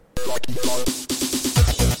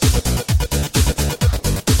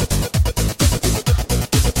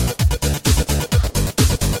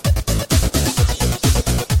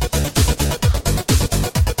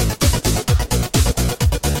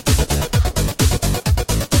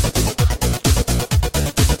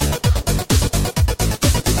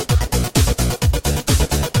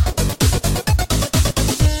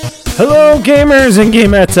Hello, gamers and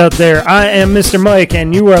gamettes out there. I am Mr. Mike,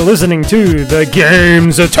 and you are listening to the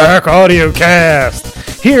Games Attack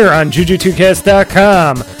Audiocast here on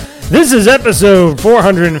Juju2Cast.com. This is episode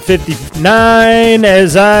 459,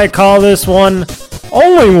 as I call this one,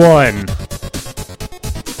 Only One.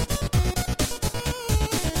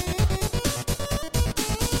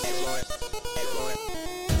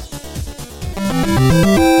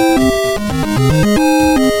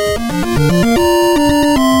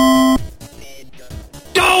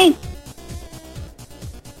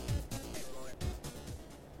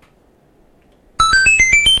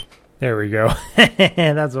 There we go.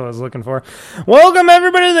 That's what I was looking for. Welcome,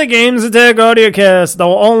 everybody, to the Games Attack Audiocast, the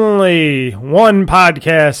only one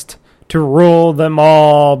podcast to rule them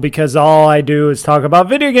all, because all I do is talk about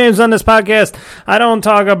video games on this podcast. I don't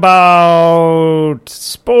talk about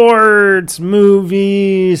sports,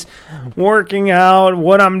 movies, working out,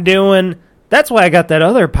 what I'm doing. That's why I got that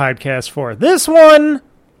other podcast for. This one,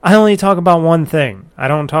 I only talk about one thing. I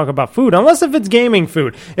don't talk about food, unless if it's gaming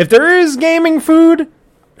food. If there is gaming food,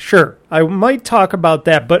 sure, I might talk about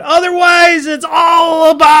that, but otherwise, it's all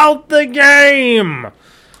about the game,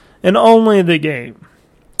 and only the game.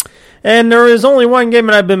 And there is only one game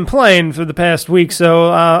that I've been playing for the past week,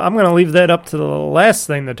 so I'm going to leave that up to the last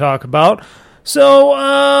thing to talk about. So,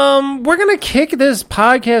 we're going to kick this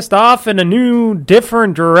podcast off in a new,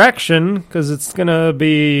 different direction, because it's going to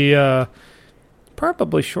be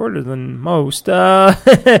probably shorter than most,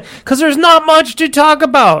 because there's not much to talk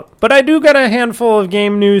about. But I do got a handful of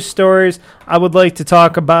game news stories I would like to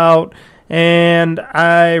talk about, and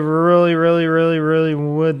I really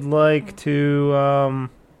would like to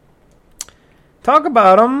talk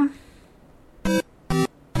about them.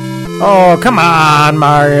 Oh, come on,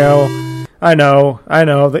 Mario. I know.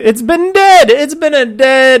 It's been dead. It's been a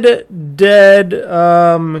dead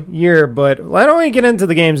year, but why don't we get into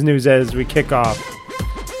the games news as we kick off?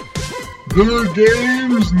 The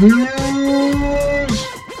games news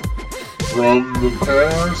from the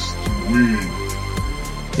past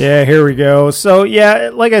week. Yeah, here we go. So, yeah,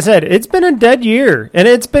 like I said, it's been a dead year, and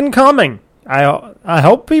it's been coming. I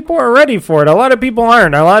hope people are ready for it. A lot of people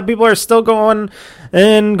aren't. A lot of people are still going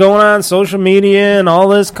on social media and all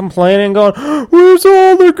this complaining, going, where's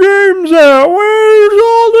all the games at? Where's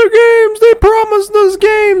all the games? They promised us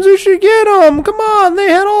games. You should get them. Come on. They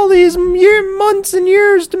had all these months and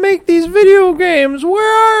years to make these video games.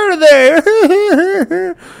 Where are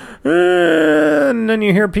they? And then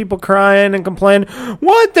you hear people crying and complaining,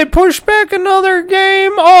 what, they pushed back another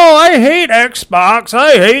game? Oh, I hate Xbox.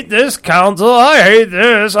 I hate this console. I hate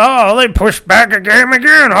this. Oh, they pushed back a game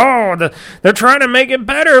again. Oh, they're trying to make it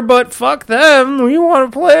better, but fuck them. We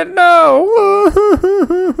want to play it now.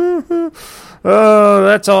 Oh,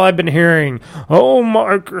 that's all I've been hearing. Oh,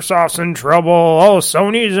 Microsoft's in trouble. Oh,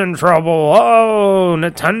 Sony's in trouble. Oh,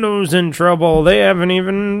 Nintendo's in trouble. They haven't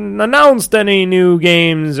even announced any new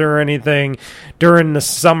games or anything during the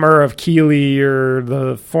summer of Keighley or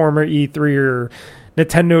the former E3 or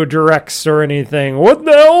Nintendo Directs or anything. What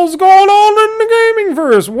the hell's going on in the gaming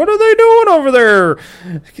verse? What are they doing over there?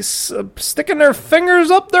 Sticking their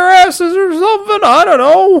fingers up their asses or something? I don't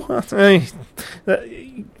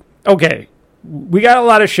know. Okay. We got a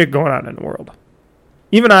lot of shit going on in the world.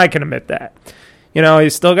 Even I can admit that. You know,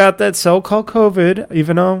 you still got that so-called COVID,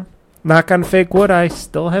 even though, knock on fake wood, I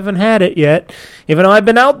still haven't had it yet. Even though I've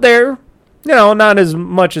been out there, you know, not as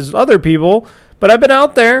much as other people, but I've been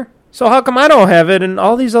out there. So how come I don't have it and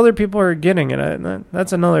all these other people are getting it?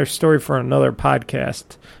 That's another story for another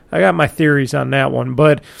podcast. I got my theories on that one.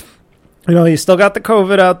 But, you know, you still got the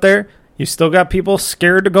COVID out there. You still got people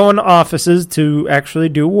scared to go into offices to actually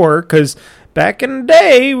do work, because back in the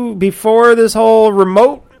day, before this whole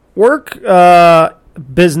remote work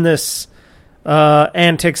business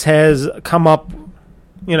antics has come up,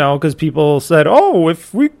 you know, because people said, oh,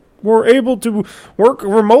 if we were able to work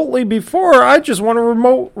remotely before, I just want to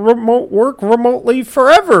remote work remotely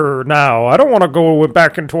forever now. I don't want to go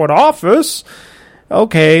back into an office.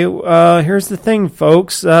 okay, here's the thing,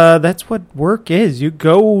 folks. That's what work is. You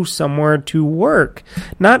go somewhere to work.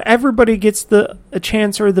 Not everybody gets a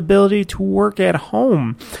chance or the ability to work at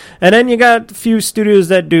home. And then you got a few studios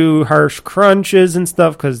that do harsh crunches and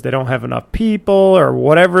stuff because they don't have enough people or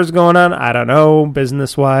whatever's going on. I don't know,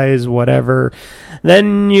 business-wise, whatever.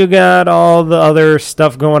 Then you got all the other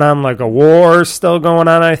stuff going on, like a war still going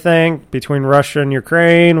on, I think, between Russia and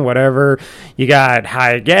Ukraine, whatever. You got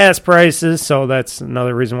high gas prices, so that's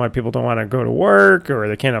another reason why people don't want to go to work or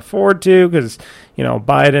they can't afford to because,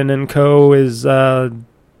 Biden and co. is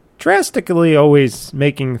drastically always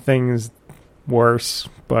making things worse.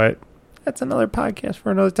 But that's another podcast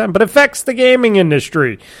for another time. But it affects the gaming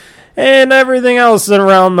industry and everything else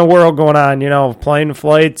around the world going on. Plane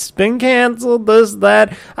flights been canceled, this,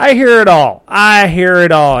 that. I hear it all.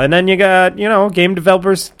 And then you got, game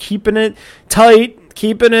developers keeping it tight,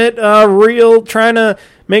 keeping it real, trying to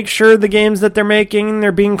make sure the games that they're making,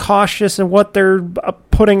 they're being cautious in what they're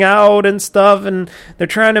putting out and stuff, and they're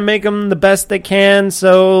trying to make them the best they can.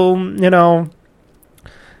 So, and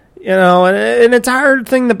it's a hard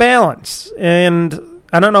thing to balance. And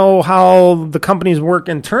I don't know how the companies work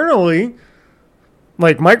internally,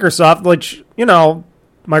 like Microsoft, which,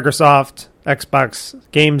 Microsoft, Xbox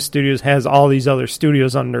Game Studios has all these other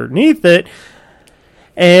studios underneath it.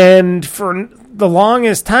 And for the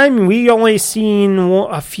longest time, we only seen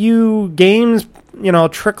a few games,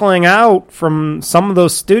 trickling out from some of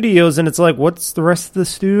those studios. And it's like, what's the rest of the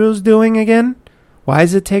studios doing again? Why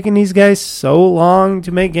is it taking these guys so long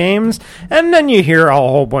to make games? And then you hear a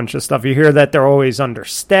whole bunch of stuff. You hear that they're always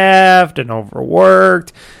understaffed and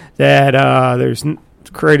overworked, that there's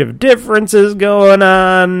creative differences going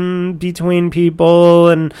on between people,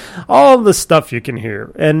 and all the stuff you can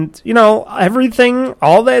hear. And, everything,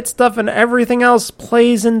 all that stuff and everything else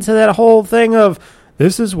plays into that whole thing of,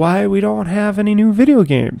 this is why we don't have any new video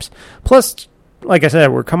games. Plus, like I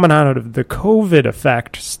said, we're coming out of the COVID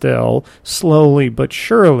effect still, slowly but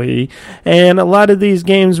surely, and a lot of these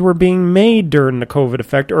games were being made during the COVID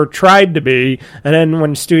effect, or tried to be, and then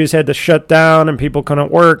when studios had to shut down and people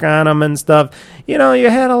couldn't work on them and stuff, you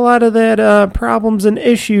had a lot of that problems and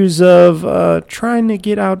issues of trying to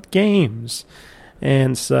get out games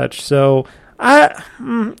and such. So, I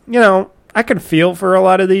can feel for a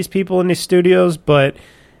lot of these people in these studios, but,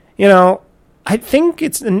 I think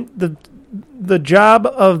it's in the job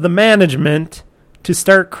of the management to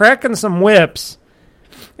start cracking some whips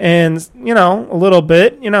and, a little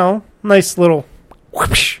bit, nice little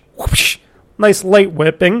whoosh, whoosh, nice light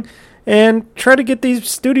whipping, and try to get these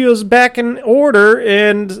studios back in order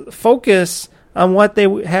and focus on what they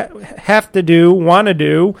have to do, want to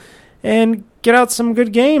do, and get out some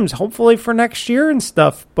good games, hopefully for next year and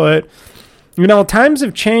stuff. But, times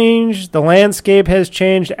have changed, the landscape has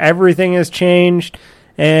changed, everything has changed.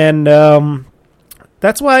 And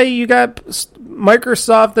that's why you got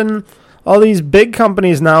Microsoft and all these big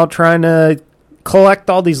companies now trying to collect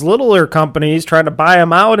all these littler companies, trying to buy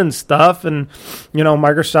them out and stuff. And,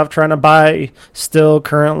 Microsoft trying to buy still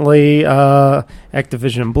currently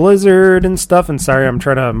Activision Blizzard and stuff. And sorry, I'm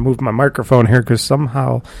trying to move my microphone here because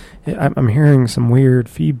somehow I'm hearing some weird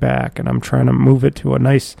feedback. And I'm trying to move it to a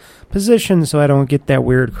nice position so I don't get that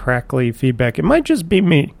weird crackly feedback. It might just be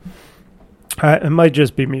me.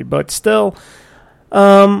 But still,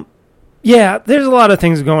 there's a lot of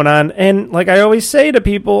things going on. And like I always say to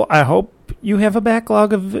people, I hope you have a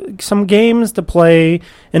backlog of some games to play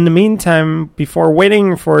in the meantime before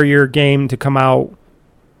waiting for your game to come out,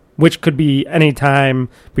 which could be any time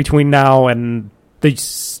between now and the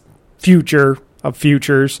future of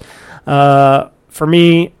futures. For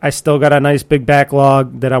me, I still got a nice big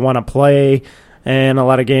backlog that I want to play, and a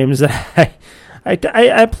lot of games that I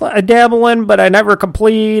dabble in, but I never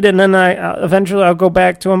complete, and then eventually I'll go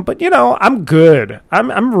back to them. But, I'm good.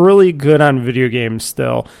 I'm really good on video games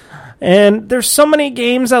still. And there's so many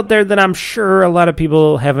games out there that I'm sure a lot of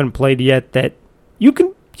people haven't played yet that you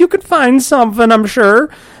can find something, I'm sure.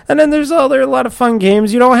 And then there's a lot of fun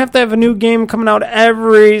games. You don't have to have a new game coming out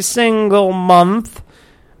every single month.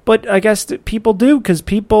 But I guess people do, because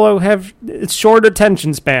people have short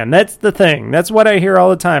attention span. That's the thing. That's what I hear all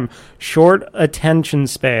the time. Short attention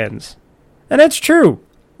spans. And that's true.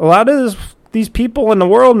 A lot of these people in the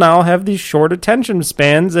world now have these short attention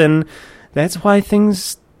spans, and that's why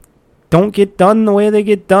things don't get done the way they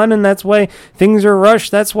get done, and that's why things are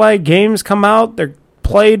rushed. That's why games come out, they're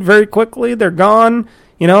played very quickly, they're gone.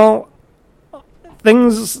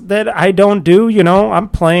 Things that I don't do,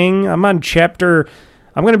 I'm on chapter...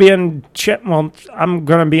 I'm going to be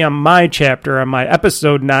on my chapter, on my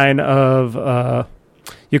episode 9 of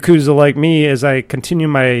Yakuza Like Me, as I continue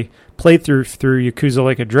my playthrough through Yakuza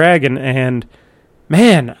Like a Dragon, and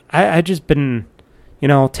man, I just been,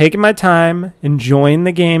 taking my time, enjoying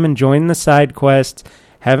the game, enjoying the side quests,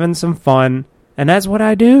 having some fun, and that's what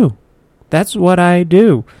I do. That's what I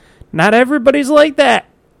do. Not everybody's like that.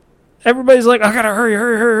 Everybody's like, I gotta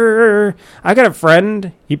hurry. I got a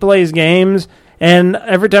friend, he plays games, and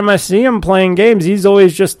every time I see him playing games, he's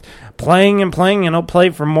always just playing, and he'll play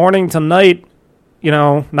from morning till night,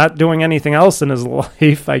 not doing anything else in his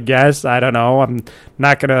life, I guess. I don't know. I'm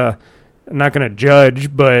not gonna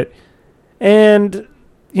judge, but, and,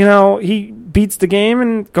 he beats the game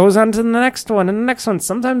and goes on to the next one and the next one.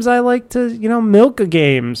 Sometimes I like to, milk a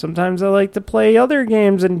game. Sometimes I like to play other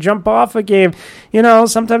games and jump off a game.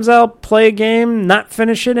 Sometimes I'll play a game, not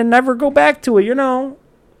finish it, and never go back to it, or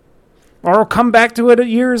I'll come back to it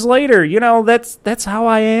years later. That's how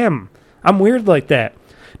I am. I'm weird like that.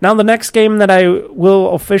 Now, the next game that I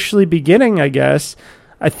will officially be getting, I guess,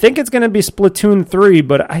 I think it's going to be Splatoon 3,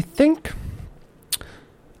 but I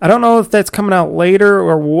don't know if that's coming out later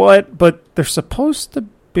or what, but there's supposed to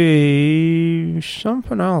be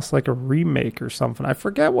something else, like a remake or something. I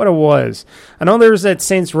forget what it was. I know there's that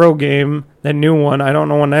Saints Row game, that new one. I don't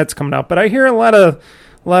know when that's coming out, but I hear a lot of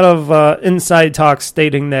inside talk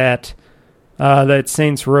stating that that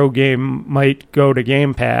Saints Row game might go to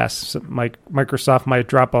Game Pass. Microsoft might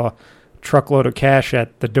drop a truckload of cash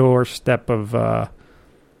at the doorstep of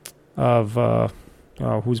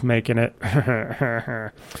who's making it?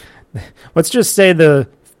 Let's just say the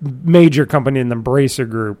major company in the Embracer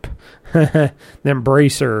Group. The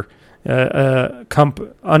Embracer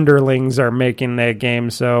underlings are making that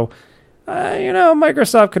game. So,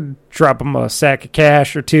 Microsoft could drop them a sack of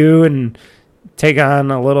cash or two and take on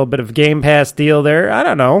a little bit of Game Pass deal there. I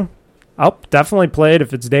don't know. I'll definitely play it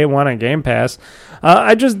if it's day one on Game Pass.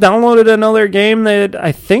 I just downloaded another game that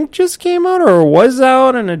I think just came out or was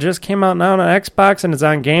out, and it just came out now on Xbox, and it's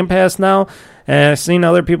on Game Pass now. And I've seen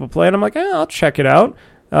other people play it. I'm like, I'll check it out.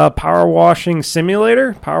 Power Washing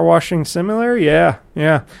Simulator,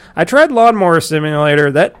 yeah. I tried Lawnmower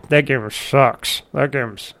Simulator. That game sucks. That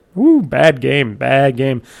game's bad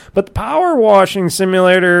game. But the Power Washing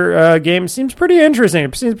Simulator game seems pretty interesting.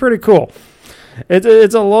 It seems pretty cool.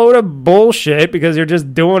 It's a load of bullshit because you're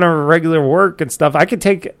just doing a regular work and stuff. I could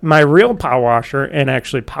take my real power washer and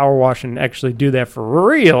actually power wash and actually do that for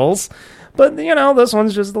reals. But, this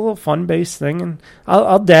one's just a little fun-based thing, and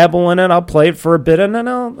I'll dabble in it. I'll play it for a bit, and then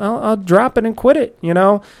I'll drop it and quit it,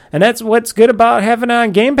 And that's what's good about having it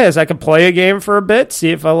on Game Pass. I can play a game for a bit,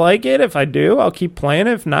 see if I like it. If I do, I'll keep playing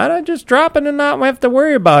it. If not, I just drop it and not have to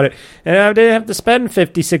worry about it. And I didn't have to spend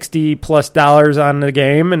 $50, $60+ on the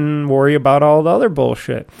game and worry about all the other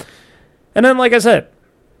bullshit. And then, like I said,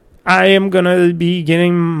 I am going to be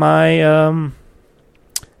getting my...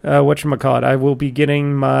 whatchamacallit, I will be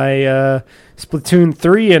getting my Splatoon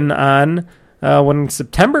 3 on when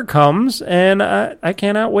September comes, and I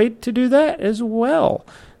cannot wait to do that as well.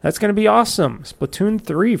 That's going to be awesome. Splatoon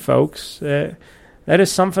 3, folks. That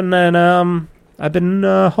is something that I've been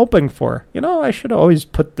hoping for. I should always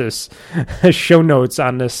put this show notes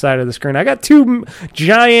on this side of the screen. I got two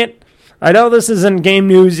giant... I know this isn't game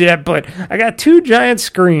news yet, but I got two giant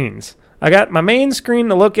screens. I got my main screen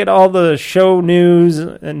to look at all the show news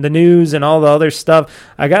and all the other stuff.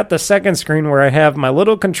 I got the second screen where I have my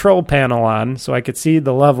little control panel on so I could see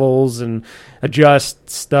the levels and adjust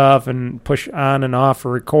stuff and push on and off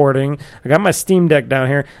for recording. I got my Steam Deck down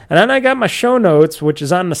here. And then I got my show notes, which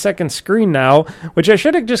is on the second screen now, which I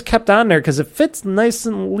should have just kept on there because it fits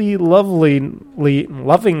nicely, lovingly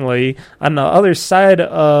on the other side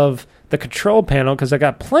of the control panel because I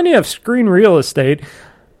got plenty of screen real estate.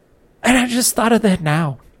 And I just thought of that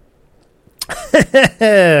now.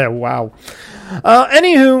 Wow.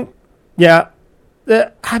 Anywho, yeah,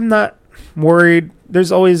 I'm not worried.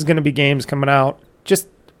 There's always going to be games coming out. Just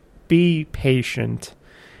be patient.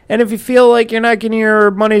 And if you feel like you're not getting your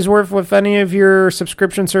money's worth with any of your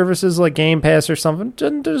subscription services like Game Pass or something,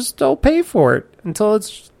 just don't pay for it until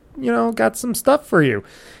it's, got some stuff for you.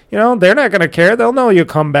 They're not going to care. They'll know you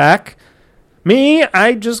come back. Me,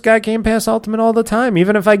 I just got Game Pass Ultimate all the time,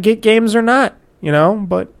 even if I get games or not,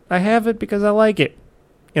 but I have it because I like it,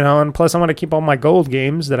 and plus I want to keep all my gold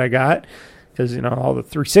games that I got because, all the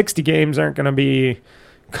 360 games aren't going to be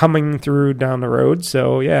coming through down the road,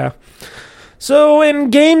 so yeah. So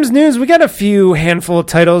in games news, we got a handful of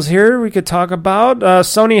titles here we could talk about.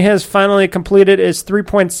 Sony has finally completed its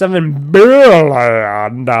 $3.7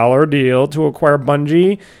 billion deal to acquire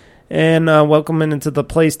Bungie and welcome them into the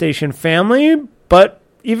PlayStation family. But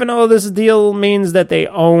even though this deal means that they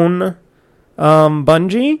own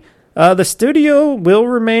Bungie, The studio will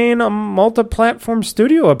remain a multi-platform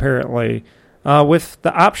studio, apparently, with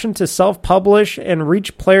the option to self-publish and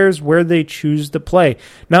reach players where they choose to play.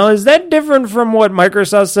 Now, is that different from what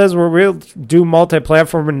Microsoft says, where we'll do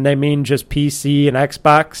multi-platform and they mean just PC and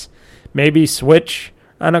Xbox, maybe Switch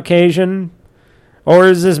on occasion? Or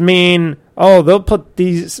does this mean, they'll put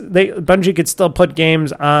Bungie could still put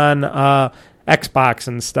games on Xbox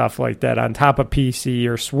and stuff like that on top of PC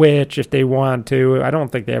or Switch if they want to? I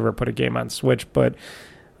don't think they ever put a game on Switch, but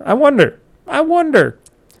I wonder.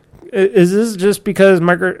 Is this just because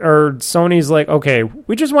Sony's like, okay,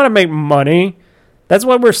 we just want to make money? That's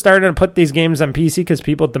why we're starting to put these games on PC, because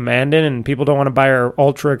people demand it and people don't want to buy our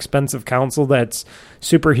ultra expensive console that's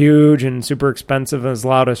super huge and super expensive and is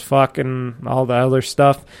loud as fuck and all the other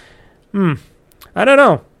stuff. I don't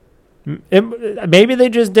know. Maybe they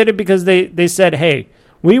just did it because they said, hey,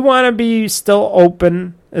 we want to be still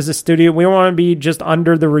open as a studio. We want to be just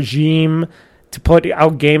under the regime to put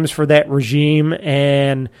out games for that regime,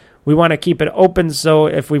 and we want to keep it open. So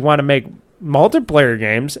if we want to make multiplayer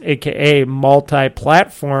games, aka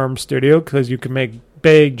multi-platform studio, because you can make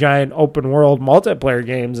big, giant, open-world multiplayer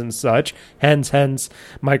games and such, hence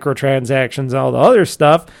microtransactions and all the other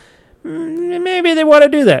stuff, maybe they want to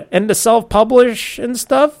do that. And to self-publish and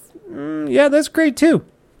stuff, yeah, that's great too.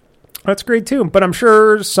 But I'm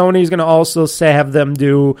sure Sony's going to also have them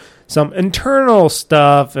do some internal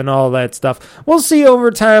stuff and all that stuff. We'll see over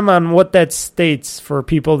time on what that states for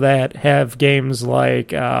people that have games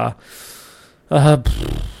like, what's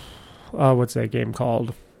that game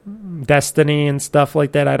called? Destiny and stuff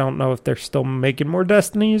like that. I don't know if they're still making more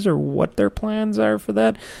Destinies or what their plans are for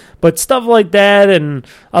that. But stuff like that and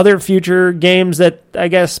other future games that I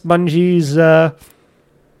guess Bungie's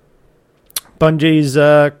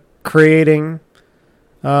creating.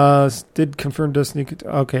 Did confirm Destiny.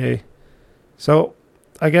 Okay. So,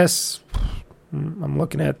 I guess I'm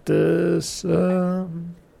looking at this. There's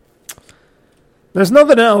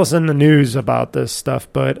nothing else in the news about this stuff,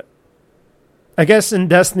 but I guess in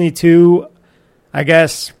Destiny 2, I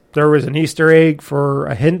guess there was an Easter egg for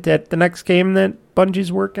a hint at the next game that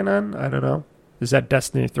Bungie's working on. I don't know. Is that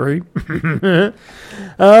Destiny 3?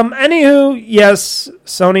 Anywho, yes,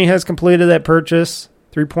 Sony has completed that purchase.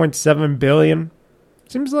 $3.7 billion.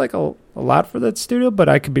 Seems like a lot for that studio, but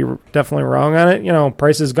I could be definitely wrong on it. You know,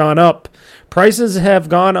 prices gone up. Prices have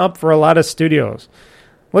gone up for a lot of studios.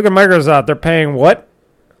 Look at Microsoft. They're paying what?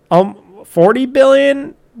 $40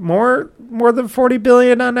 billion? More than $40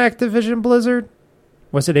 billion on Activision Blizzard?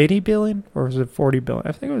 Was it $80 billion or was it $40 billion?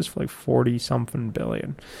 I think it was like 40-something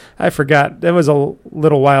billion. I forgot. That was a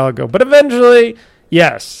little while ago. But eventually,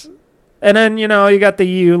 yes. And then, you know, you got the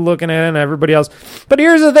EU looking at it and everybody else. But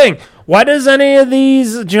here's the thing. Why does any of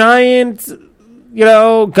these giant, you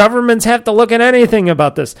know, governments have to look at anything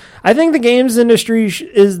about this? I think the games industry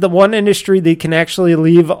is the one industry they can actually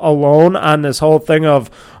leave alone on this whole thing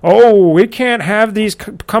of, oh, we can't have these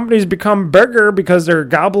companies become bigger because they're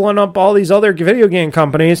gobbling up all these other video game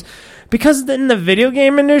companies. Because in the video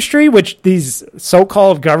game industry, which these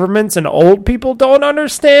so-called governments and old people don't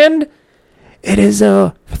understand, it is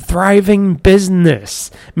a thriving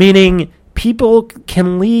business, meaning people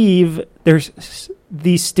can leave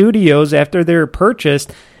these studios after they're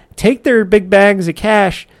purchased, take their big bags of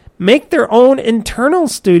cash, make their own internal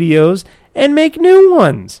studios, and make new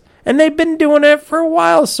ones. And they've been doing it for a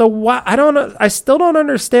while. So why I still don't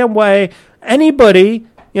understand why anybody,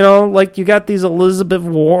 you know, like you got these Elizabeth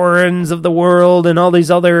Warrens of the world and all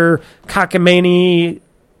these other cockamamie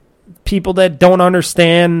people that don't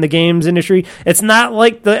understand the games industry. It's not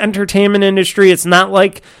like the entertainment industry. It's not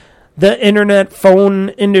like the internet phone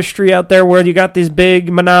industry out there where you got these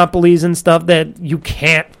big monopolies and stuff that you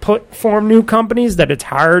can't form new companies, that it's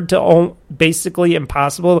hard to own, basically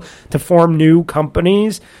impossible to form new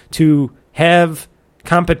companies to have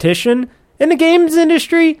competition. In the games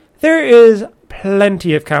industry, there is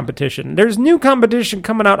plenty of competition. There's new competition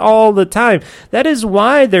coming out all the time. That is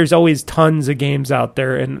why there's always tons of games out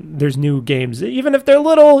there and there's new games. Even if they're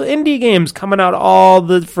little indie games coming out all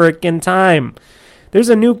the freaking time. There's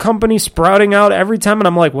a new company sprouting out every time and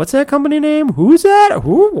I'm like, what's that company name? Who's that?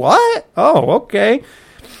 Who? What? Oh, okay.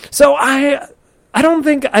 So I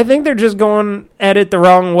think they're just going at it the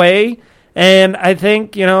wrong way. And I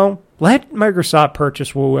think, you know, let Microsoft purchase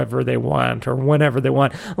whoever they want or whenever they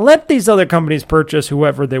want. Let these other companies purchase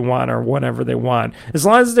whoever they want or whenever they want. As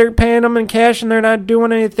long as they're paying them in cash and they're not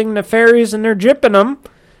doing anything nefarious and they're gypping them,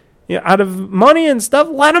 you know, out of money and stuff,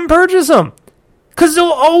 let them purchase them. Because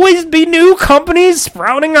there'll always be new companies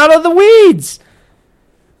sprouting out of the weeds.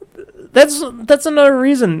 That's another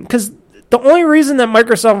reason. Because The only reason that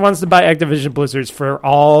Microsoft wants to buy Activision Blizzard is for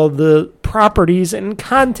all the properties and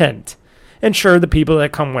content. And sure, the people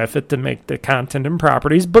that come with it to make the content and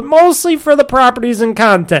properties, but mostly for the properties and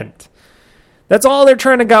content. That's all they're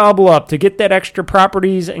trying to gobble up, to get that extra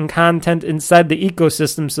properties and content inside the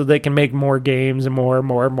ecosystem so they can make more games and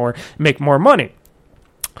more, make more money.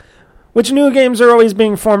 Which new games are always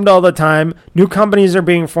being formed all the time. New companies are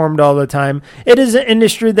being formed all the time. It is an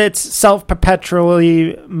industry that's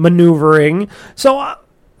self-perpetually maneuvering. So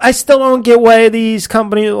I still don't get why these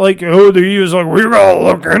companies like, oh, these like, we gotta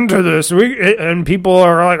look into this. And people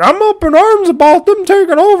are like, I'm up in arms about them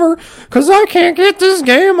taking over because I can't get this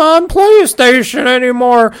game on PlayStation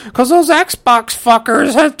anymore because those Xbox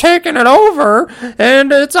fuckers have taken it over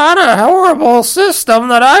and it's on a horrible system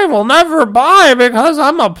that I will never buy because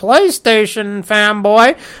I'm a PlayStation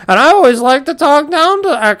fanboy and I always like to talk down to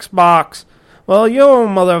Xbox. Well, yo,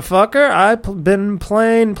 motherfucker, I've been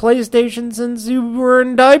playing PlayStation since you were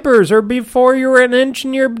in diapers or before you were an inch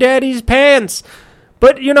in your daddy's pants.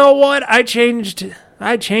 But you know what? I changed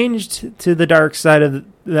to the dark side of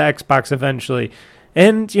the Xbox eventually.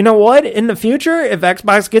 And you know what? In the future, if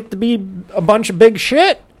Xbox gets to be a bunch of big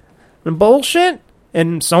shit and bullshit,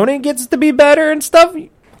 and Sony gets to be better and stuff,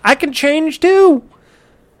 I can change too.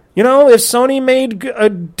 You know, if Sony made a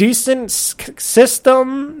decent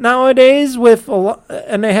system nowadays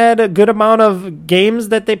and they had a good amount of games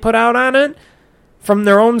that they put out on it from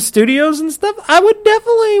their own studios and stuff, I would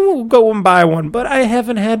definitely go and buy one. But I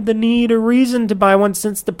haven't had the need or reason to buy one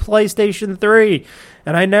since the PlayStation 3.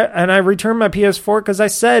 And I returned my PS4 because I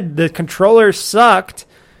said the controller sucked,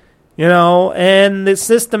 you know, and the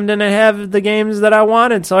system didn't have the games that I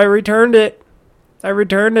wanted, so I returned it.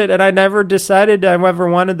 And I never decided I ever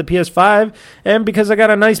wanted the PS5. And because I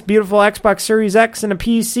got a nice, beautiful Xbox Series X and a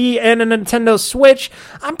PC and a Nintendo Switch,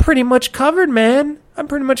 I'm pretty much covered, man. I'm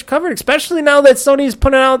pretty much covered, especially now that Sony's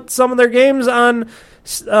putting out some of their games on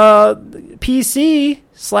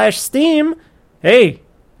PC/Steam. Hey,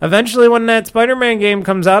 eventually when that Spider-Man game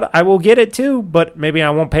comes out, I will get it too, but maybe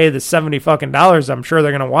I won't pay the $70 I'm sure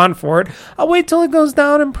they're going to want for it. I'll wait till it goes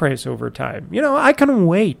down in price over time. You know, I can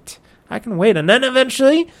wait. And then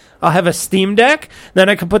eventually I'll have a Steam Deck. Then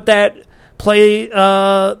I can put that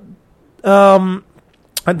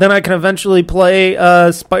then I can eventually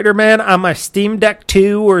play Spider-Man on my Steam Deck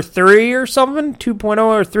 2 or 3 or something, 2.0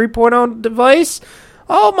 or 3.0 device.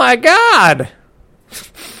 Oh my God!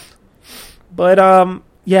 But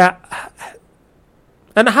yeah.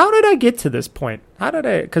 And how did I get to this point?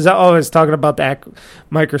 Because I was talking about the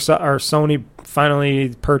Microsoft or Sony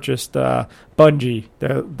finally purchased Bungie.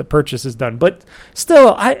 The purchase is done. But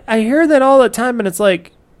still, I hear that all the time, and it's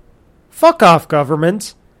like, fuck off,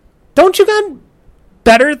 government. Don't you got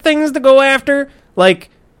better things to go after? Like,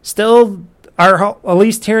 still, at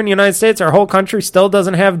least here in the United States, our whole country still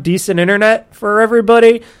doesn't have decent internet for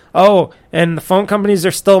everybody. Oh, and the phone companies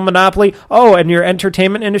are still a monopoly. Oh, and your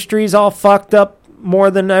entertainment industry is all fucked up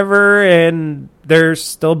more than ever, and there's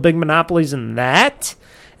still big monopolies in that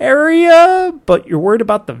area, but you're worried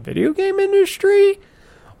about the video game industry?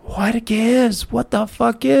 What gives? What the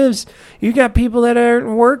fuck gives? You got people that aren't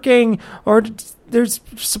working, or there's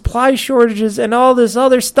supply shortages and all this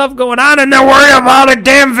other stuff going on, and they're worried about the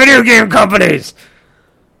damn video game companies.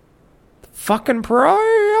 Fucking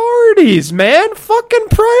priorities, man. Fucking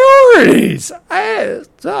priorities.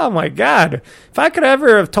 Oh my God. If I could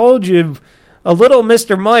ever have told you a little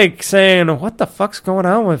Mr. Mike saying, what the fuck's going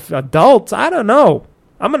on with adults? I don't know.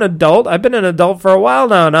 I'm an adult. I've been an adult for a while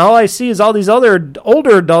now, and all I see is all these other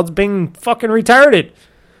older adults being fucking retarded.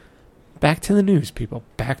 Back to the news, people.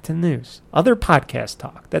 Back to the news. Other podcast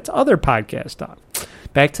talk. That's other podcast talk.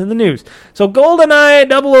 Back to the news. So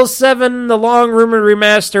GoldenEye 007, the long-rumored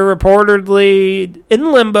remaster, reportedly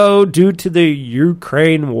in limbo due to the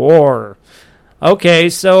Ukraine war.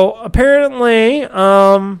 Okay, so apparently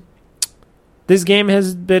this game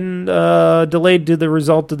has been delayed due to the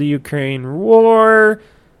result of the Ukraine war.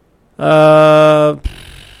 A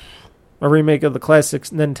remake of the classic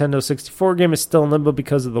Nintendo 64 game is still in limbo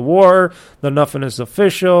because of the war, though nothing is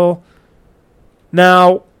official.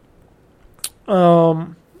 Now,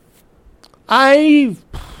 I'm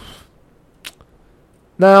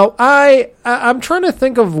trying to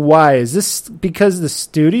think of why. Is this because the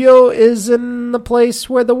studio is in the place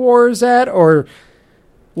where the war is at, or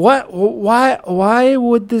what? Why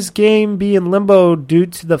would this game be in limbo due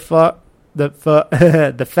to the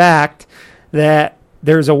fact that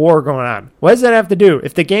there's a war going on? What does that have to do?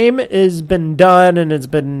 If the game has been done and it's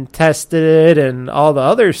been tested and all the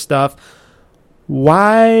other stuff,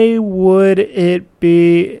 Why would it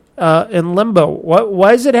be in limbo?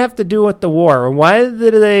 Why does it have to do with the war? Why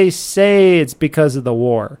did they say it's because of the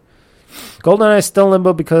war? GoldenEye is still in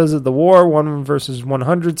limbo because of the war. 1 versus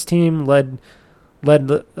 100's team lead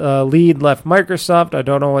left Microsoft. I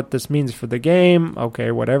don't know what this means for the game.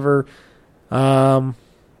 Okay, whatever. But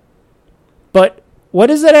what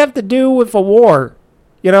does that have to do with a war?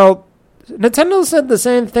 You know, Nintendo said the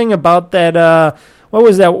same thing about that. What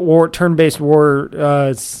was that turn-based war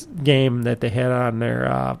game that they had on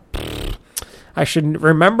there? I should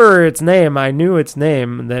remember its name. I knew its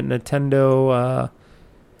name. That Nintendo.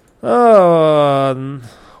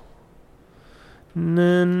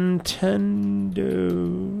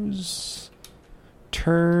 Nintendo's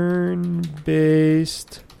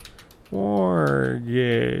turn-based war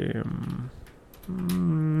game.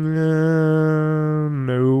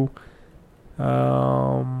 No.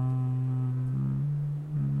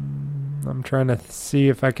 I'm trying to see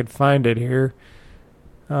if I could find it here.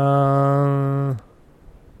 That's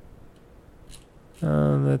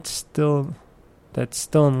still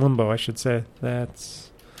in limbo, I should say.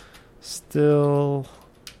 That's still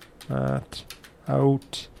not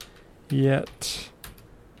out yet.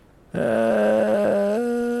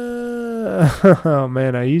 Oh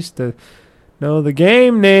man, I used to know the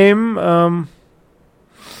game name.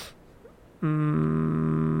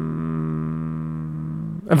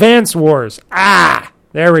 Advance Wars.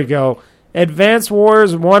 There we go. Advance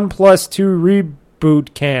Wars 1+2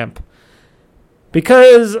 Reboot Camp.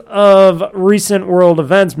 Because of recent world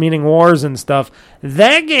events, meaning wars and stuff,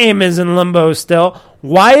 that game is in limbo still.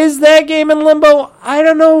 Why is that game in limbo? I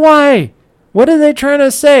don't know why. What are they trying to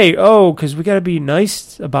say? Oh, because we got to be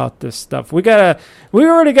nice about this stuff. We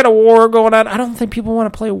already got a war going on. I don't think people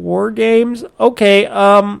want to play war games. Okay,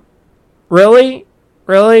 really?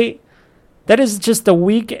 That is just a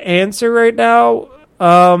weak answer right now.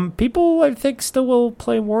 People, I think, still will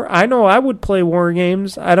play war. I know I would play war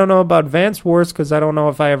games. I don't know about Advance Wars because I don't know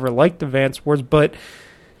if I ever liked Advance Wars, but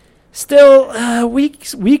still,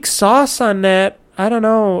 weak sauce on that. I don't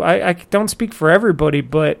know. I don't speak for everybody,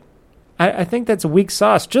 but I think that's a weak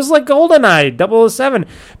sauce. Just like GoldenEye 007.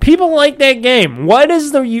 People like that game. What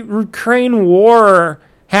does the Ukraine war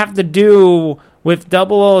have to do with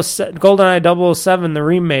GoldenEye 007, the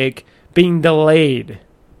remake, being delayed?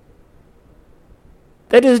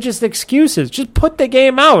 That is just excuses. Just put the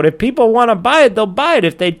game out. If people want to buy it, they'll buy it.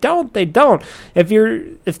 If they don't, they don't. If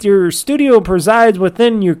your studio presides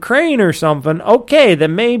within Ukraine or something, okay,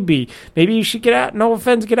 then maybe you should get out. No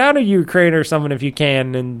offense, get out of Ukraine or something if you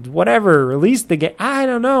can, and whatever. Release the game. I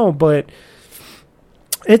don't know, but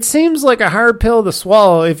it seems like a hard pill to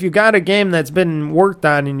swallow if you got a game that's been worked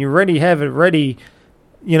on and you already have it ready.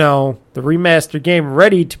 You know, the remastered game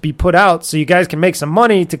ready to be put out so you guys can make some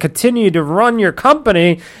money to continue to run your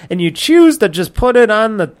company, and you choose to just put it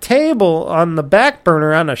on the table, on the back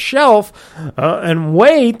burner, on a shelf, and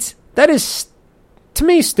wait. That is, to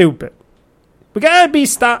me, stupid. We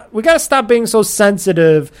gotta stop being so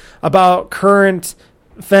sensitive about current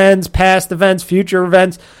events, past events, future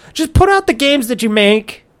events. Just put out the games that you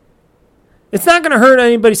make. It's not gonna hurt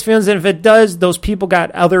anybody's feelings, and if it does, those people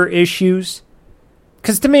got other issues.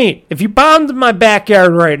 Because to me, if you bombed my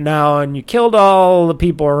backyard right now and you killed all the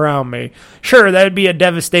people around me, sure, that would be a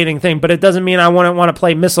devastating thing, but it doesn't mean I wouldn't want to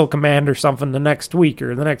play Missile Command or something the next week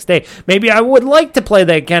or the next day. Maybe I would like to play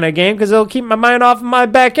that kind of game because it'll keep my mind off of my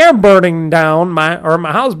backyard burning down, my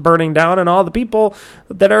house burning down, and all the people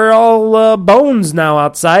that are all bones now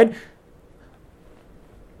outside.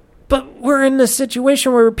 But we're in this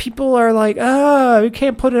situation where people are like, we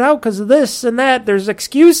can't put it out because of this and that. There's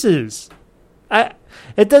excuses.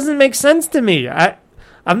 It doesn't make sense to me.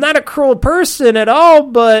 I'm not a cruel person at all,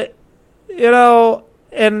 but, I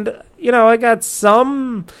got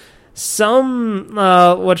some,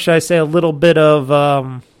 what should I say, a little bit of,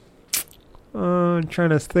 I'm trying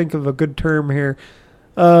to think of a good term here,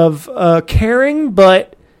 of caring,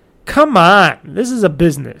 but come on. This is a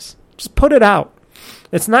business. Just put it out.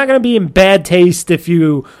 It's not going to be in bad taste if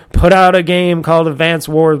you put out a game called Advance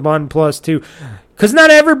Wars 1+2. Because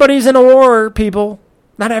not everybody's in a war, people.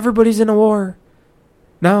 Not everybody's in a war.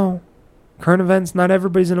 No. Current events, not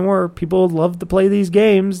everybody's in a war. People love to play these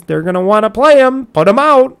games. They're going to want to play them. Put them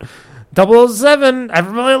out. 007.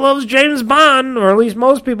 Everybody loves James Bond, or at least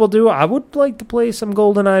most people do. I would like to play some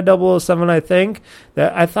GoldenEye 007, I think.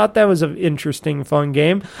 I thought that was an interesting, fun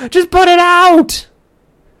game. Just put it out.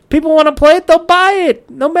 People want to play it, they'll buy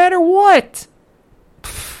it. No matter what.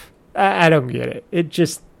 I don't get it. It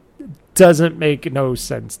just doesn't make no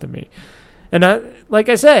sense to me. And like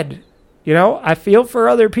I said, I feel for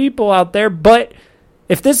other people out there, but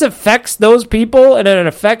If this affects those people and it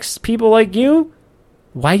affects people like you,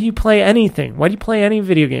 why do you play anything? Why do you play any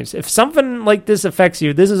video games? If something like this affects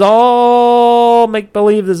you, this is all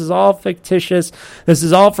make-believe. This is all fictitious. This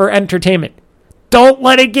is all for entertainment. Don't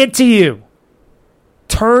let it get to you.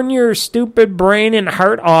 Turn your stupid brain and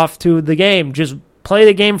heart off to the game. Just play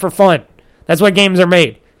the game for fun. That's why games are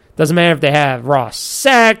made. Doesn't matter if they have raw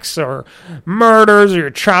sex or murders or you're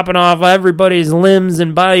chopping off everybody's limbs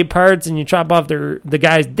and body parts and you chop off the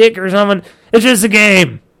guy's dick or something. It's just a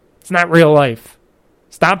game. It's not real life.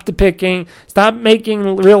 Stop depicting. Stop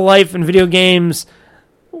making real life and video games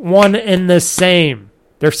one and the same.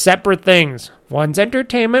 They're separate things. One's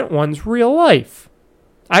entertainment, one's real life.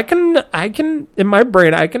 I can in my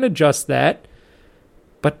brain I can adjust that,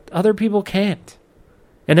 but other people can't.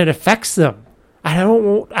 And it affects them. I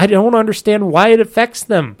don't understand why it affects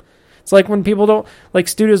them. It's like when people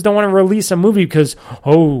studios don't want to release a movie because,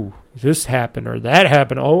 oh, this happened or that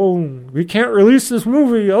happened. Oh, we can't release this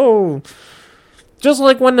movie. Oh. Just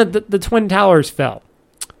like when the Twin Towers fell.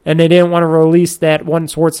 And they didn't want to release that one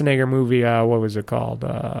Schwarzenegger movie. What was it called?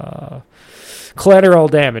 Collateral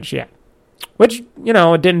Damage, yeah. Which,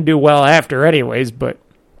 it didn't do well after anyways. But,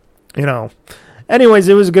 anyways,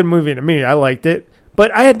 it was a good movie to me. I liked it. But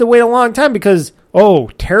I had to wait a long time because,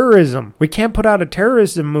 terrorism. We can't put out a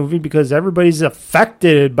terrorism movie because everybody's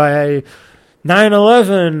affected by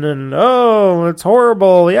 9/11. And, it's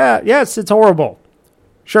horrible. Yeah, yes, it's horrible.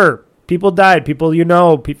 Sure, people died. People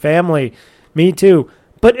family. Me too.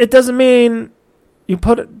 But it doesn't mean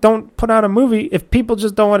don't put out a movie. If people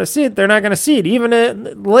just don't want to see it, they're not going to see it. Even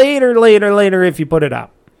later if you put it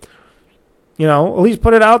out. At least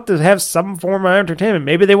put it out to have some form of entertainment.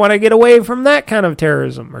 Maybe they want to get away from that kind of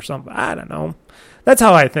terrorism or something. I don't know. That's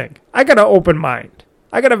how I think. I got an open mind.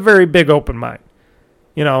 I got a very big open mind.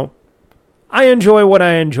 I enjoy what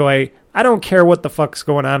I enjoy. I don't care what the fuck's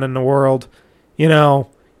going on in the world.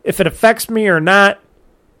 If it affects me or not,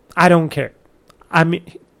 I don't care.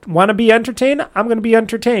 Want to be entertained? I'm going to be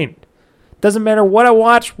entertained. Doesn't matter what I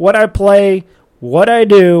watch, what I play, what I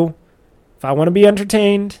do. If I want to be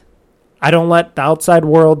entertained, I don't let the outside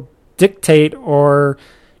world dictate or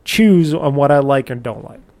choose on what I like and don't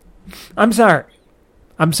like. I'm sorry,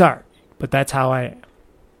 but that's how I am.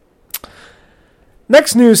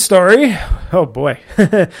 Next news story. Oh boy.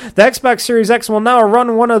 The Xbox Series X will now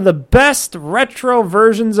run one of the best retro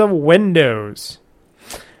versions of Windows.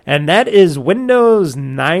 And that is Windows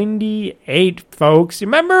 98, folks. You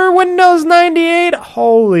remember Windows 98?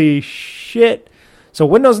 Holy shit. So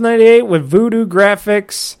Windows 98 with Voodoo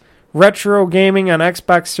graphics, retro gaming on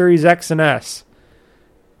Xbox Series X and S.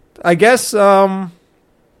 I guess there's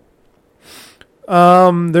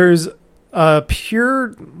a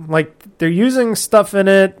pure, they're using stuff in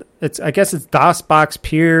it. I guess it's DOSBox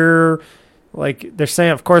Pure. They're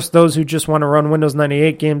saying, of course, those who just want to run Windows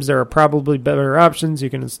 98 games, there are probably better options. You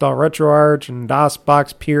can install RetroArch and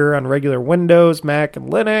DOSBox Pure on regular Windows, Mac, and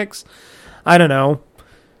Linux. I don't know.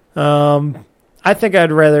 I think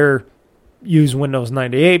I'd rather use Windows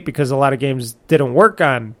 98 because a lot of games didn't work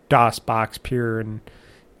on DOSBox Pure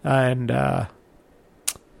and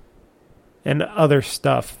other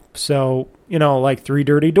stuff. So, like Three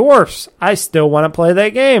Dirty Dwarfs. I still want to play that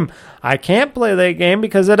game. I can't play that game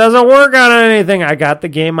because it doesn't work on anything. I got the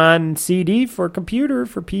game on CD for computer,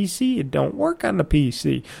 for PC. It don't work on the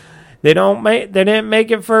PC. They didn't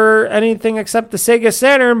make it for anything except the Sega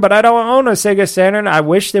Saturn, but I don't own a Sega Saturn. I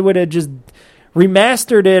wish they would have just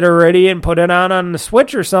remastered it already and put it on the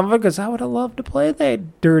Switch or something because I would have loved to play that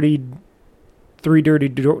Three Dirty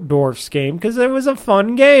Dwarfs game because it was a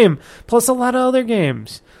fun game, plus a lot of other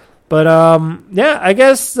games. But, I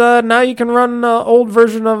guess now you can run an old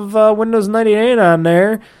version of Windows 98 on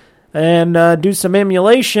there and do some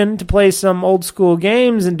emulation to play some old school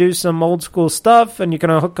games and do some old school stuff, and you can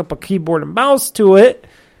hook up a keyboard and mouse to it.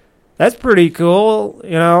 That's pretty cool,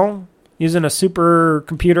 using a super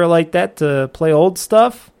computer like that to play old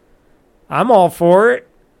stuff. I'm all for it.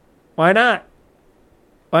 Why not?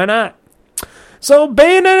 So,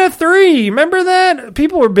 Bayonetta 3, remember that?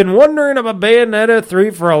 People have been wondering about Bayonetta 3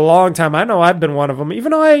 for a long time. I know I've been one of them.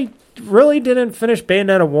 Even though I really didn't finish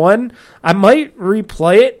Bayonetta 1, I might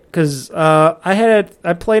replay it because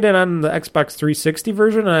I played it on the Xbox 360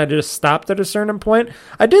 version and I just stopped at a certain point.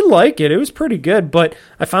 I did like it. It was pretty good, but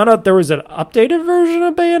I found out there was an updated version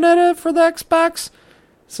of Bayonetta for the Xbox.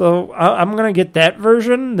 So, I'm going to get that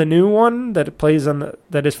version, the new one that it plays on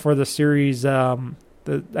that is for the series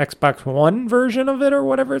the Xbox One version of it or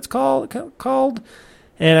whatever it's called,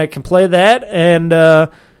 and I can play that. And I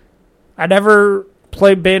never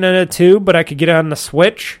played Bayonetta 2, but I could get it on the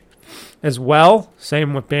Switch as well.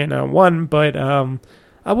 Same with Bayonetta 1, but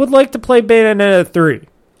I would like to play Bayonetta 3.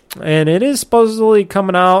 And it is supposedly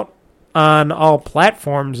coming out on all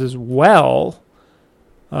platforms as well.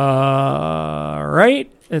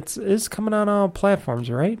 Right? It's coming out on all platforms,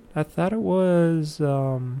 right? I thought it was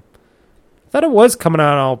coming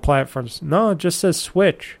out on all platforms. No, it just says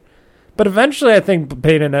Switch. But eventually I think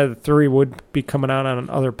Bayonetta 3 would be coming out on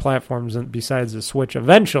other platforms besides the Switch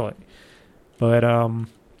eventually. But I'm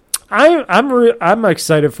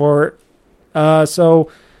excited for it.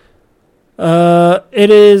 It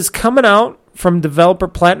is coming out from developer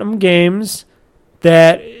Platinum Games.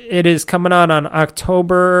 That it is coming out on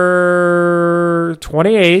October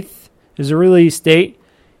 28th is the release date.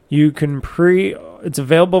 You can it's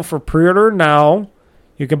available for pre-order now.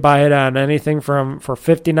 You can buy it on anything for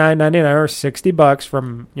 $59.99 or $60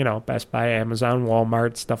 from, Best Buy, Amazon,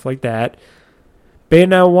 Walmart, stuff like that.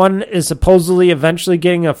 Bayonetta 1 is supposedly eventually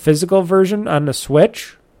getting a physical version on the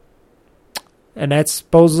Switch. And that's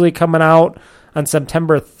supposedly coming out on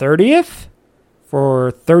September 30th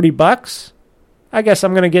for $30. I guess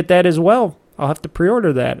I'm going to get that as well. I'll have to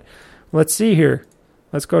pre-order that. Let's see here.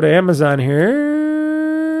 Let's go to Amazon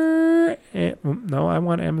here. No, I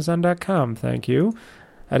want Amazon.com. Thank you.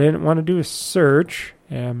 I didn't want to do a search.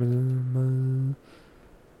 Amazon.com.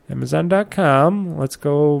 Let's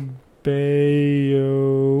go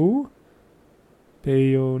Bayonetta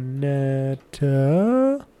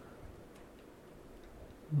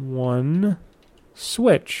 1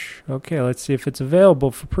 Switch. Okay, let's see if it's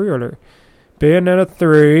available for pre-order. Bayonetta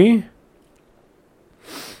 3,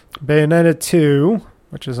 Bayonetta 2,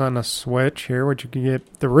 which is on the Switch here, which you can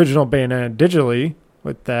get the original Bayonetta digitally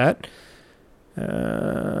with that. Where's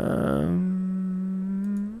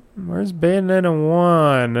Bayonetta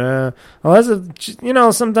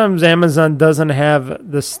 1? Sometimes Amazon doesn't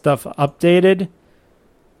have this stuff updated,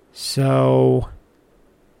 so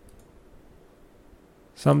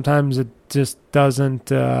sometimes it just doesn't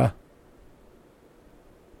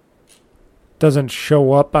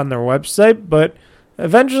show up on their website, but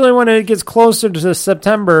eventually when it gets closer to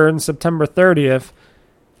September and September 30th,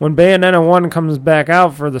 when Bayonetta 1 comes back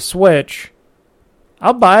out for the Switch,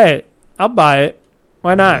 I'll buy it. Why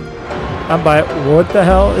not? I'll buy it. What the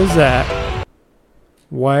hell is that?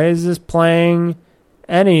 Why is this playing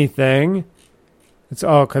anything?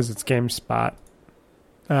 Because it's GameSpot.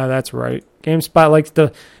 That's right. GameSpot likes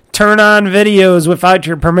to turn on videos without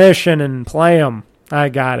your permission and play them. I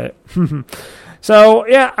got it. So,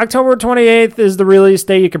 yeah, October 28th is the release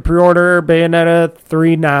date. You can pre-order Bayonetta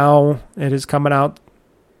 3 now. It is coming out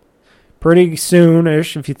pretty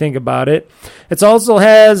soon-ish, if you think about it. It also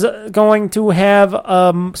going to have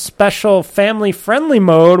special family-friendly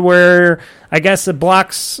mode where I guess it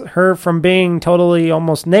blocks her from being totally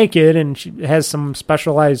almost naked, and she has some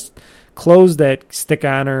specialized clothes that stick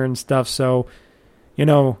on her and stuff. So,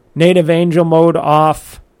 native angel mode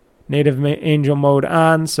off. Native angel mode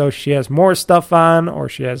on, so she has more stuff on or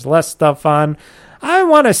she has less stuff on. I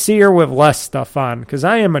want to see her with less stuff on because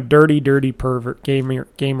I am a dirty pervert,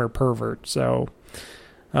 gamer pervert. So,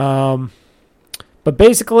 but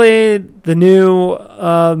basically the new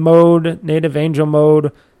mode, native angel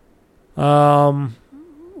mode,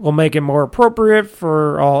 will make it more appropriate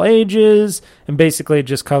for all ages, and basically it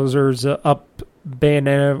just covers up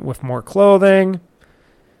Bayonetta with more clothing.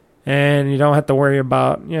 And you don't have to worry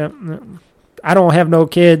about, I don't have no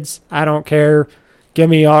kids. I don't care. Give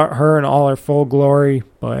me her in all her full glory.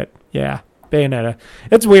 But, yeah, Bayonetta.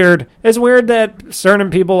 It's weird. It's weird that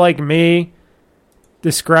certain people like me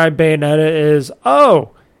describe Bayonetta as, a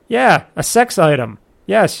sex item.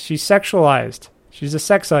 Yes, she's sexualized. She's a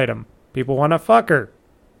sex item. People want to fuck her.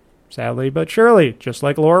 Sadly but surely, just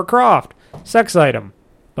like Lara Croft. Sex item.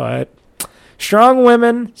 But strong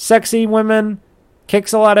women, sexy women,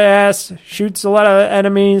 kicks a lot of ass, shoots a lot of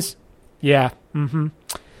enemies. Yeah.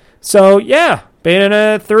 So, yeah,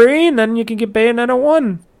 Bayonetta 3, and then you can get Bayonetta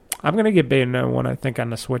 1. I'm going to get Bayonetta 1, I think, on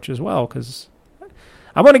the Switch as well, because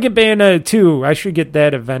I want to get Bayonetta 2. I should get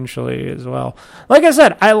that eventually as well. Like I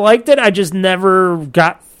said, I liked it. I just never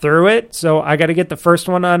got through it, so I got to get the first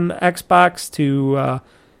one on Xbox to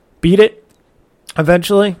beat it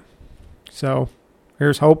eventually. So,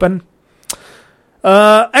 here's hoping.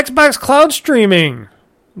 Xbox Cloud Streaming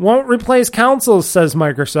won't replace consoles, says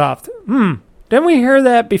Microsoft. Didn't we hear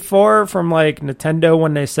that before from Nintendo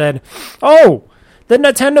when they said, the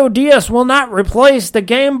Nintendo DS will not replace the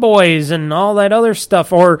Game Boys and all that other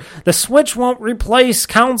stuff, or the Switch won't replace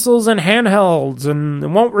consoles and handhelds, and it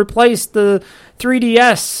won't replace the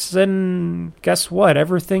 3DS, and guess what?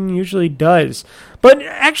 Everything usually does. But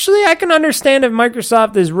actually, I can understand if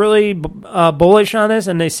Microsoft is really bullish on this,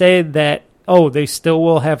 and they say that they still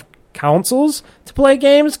will have consoles to play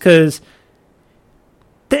games, because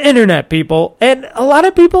the internet, people. And a lot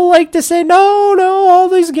of people like to say, no, all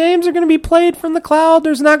these games are going to be played from the cloud.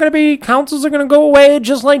 There's not going to be, consoles are going to go away,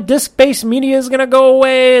 just like disc-based media is going to go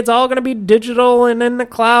away. It's all going to be digital and in the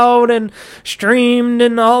cloud and streamed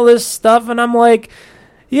and all this stuff. And I'm like,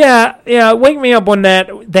 yeah, wake me up when that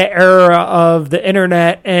era of the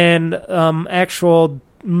internet and actual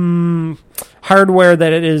hardware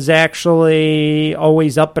that it is actually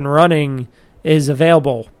always up and running is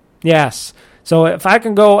available. Yes. So if I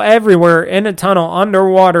can go everywhere, in a tunnel,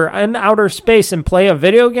 underwater, in outer space, and play a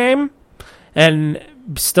video game and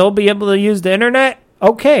still be able to use the internet,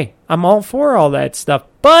 okay, I'm all for all that stuff.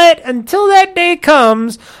 But until that day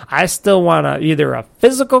comes, I still want either a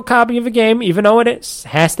physical copy of a game, even though it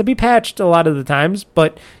has to be patched a lot of the times.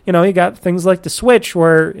 But, you got things like the Switch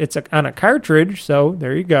where it's on a cartridge, so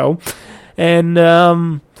there you go.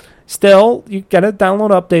 And still, you got to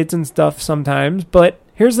download updates and stuff sometimes. But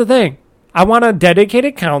here's the thing. I want a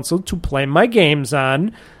dedicated console to play my games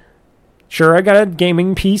on. Sure, I got a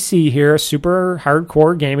gaming PC here, a super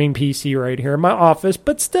hardcore gaming PC right here in my office,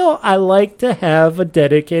 but still, I like to have a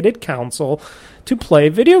dedicated console to play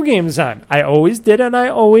video games on. I always did and I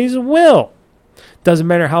always will. Doesn't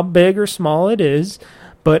matter how big or small it is,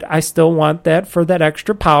 but I still want that for that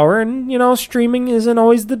extra power. And, streaming isn't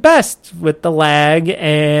always the best with the lag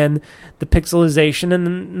and the pixelization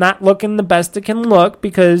and not looking the best it can look,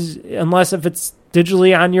 because unless if it's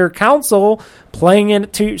digitally on your console, playing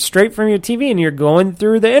it straight from your TV and you're going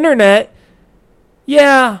through the internet,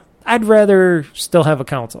 yeah, I'd rather still have a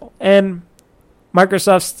console. And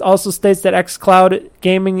Microsoft also states that xCloud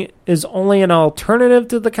gaming is only an alternative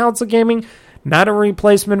to the console gaming, not a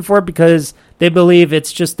replacement for it, because they believe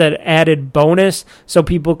it's just an added bonus so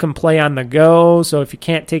people can play on the go. So if you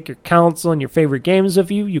can't take your console and your favorite games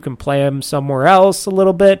with you, you can play them somewhere else a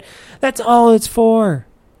little bit. That's all it's for.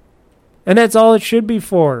 And that's all it should be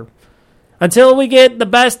for. Until we get the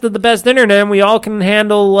best of the best internet, we all can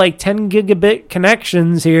handle like 10 gigabit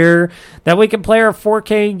connections here, that we can play our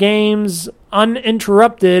 4K games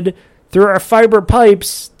uninterrupted through our fiber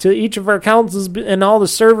pipes to each of our consoles and all the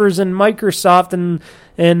servers in Microsoft and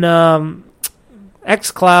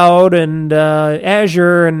xCloud and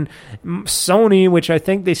Azure and Sony, which I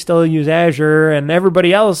think they still use Azure, and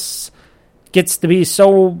everybody else gets to be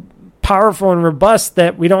so powerful and robust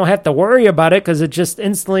that we don't have to worry about it because it just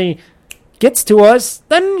instantly gets to us.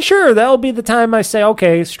 Then sure, that'll be the time I say,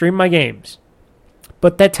 okay, stream my games.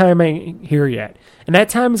 But that time ain't here yet. And that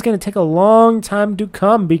time is going to take a long time to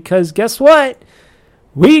come, because guess what?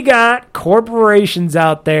 We got corporations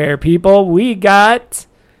out there, people. We got...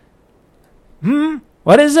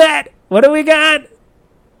 What is that? What do we got?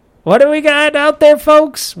 What do we got out there,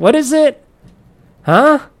 folks? What is it?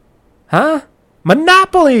 Huh?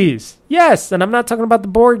 Monopolies! Yes, and I'm not talking about the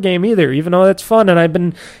board game either, even though that's fun, and I've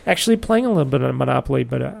been actually playing a little bit of Monopoly,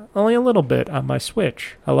 but only a little bit on my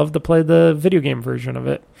Switch. I love to play the video game version of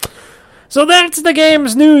it. So that's the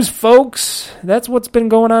games news, folks. That's what's been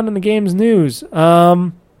going on in the games news. Things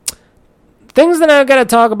that I've got to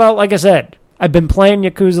talk about, like I said, I've been playing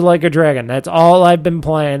Yakuza Like a Dragon. That's all I've been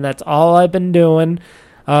playing. That's all I've been doing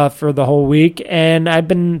for the whole week. And I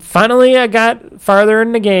got farther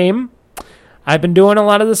in the game. I've been doing a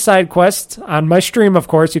lot of the side quests on my stream, of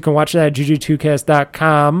course. You can watch that at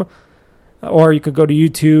juju2cast.com, or you could go to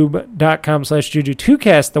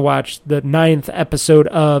youtube.com/juju2cast to watch the 9th episode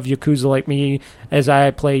of Yakuza Like Me as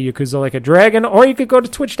I play Yakuza Like a Dragon, or you could go to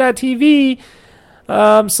twitch.tv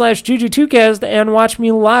 /juju2cast and watch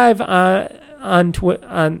me live on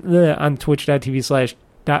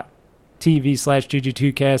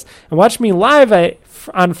twitch.tv/juju2cast and watch me live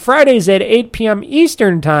on Fridays at 8 p.m.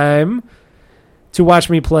 Eastern Time to watch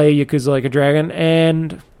me play Yakuza Like a Dragon.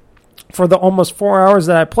 And for the almost 4 hours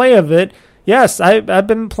that I play of it, yes, I've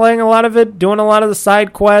been playing a lot of it, doing a lot of the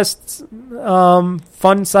side quests,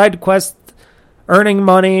 fun side quests, earning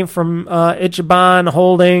money from Ichiban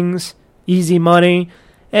Holdings, easy money.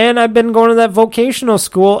 And I've been going to that vocational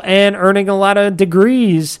school and earning a lot of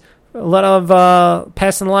degrees, a lot of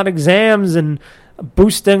passing a lot of exams and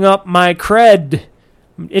boosting up my cred,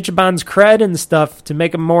 Ichiban's cred and stuff, to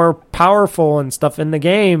make him more powerful and stuff in the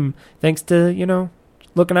game, thanks to,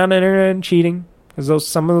 looking on the internet and cheating. Because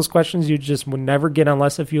some of those questions you just would never get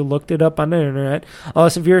unless if you looked it up on the internet,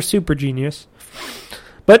 unless if you're a super genius.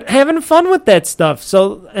 But having fun with that stuff.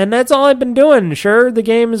 So, and that's all I've been doing. Sure, the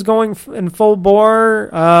game is going in full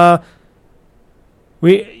bore.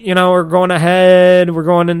 We're going ahead. We're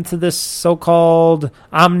going into this so-called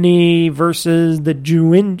Omni versus the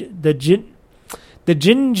Jinjuing.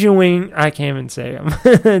 I can't even say them.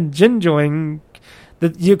 Jinjuing.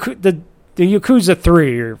 the Yakuza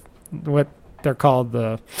 3, or what they're called,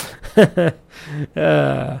 this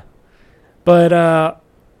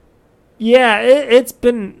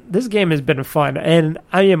game has been fun, and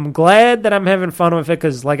I am glad that I'm having fun with it,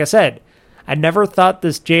 because like I said, I never thought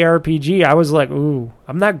this JRPG, I was like, ooh,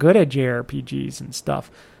 I'm not good at JRPGs and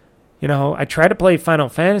stuff. I try to play Final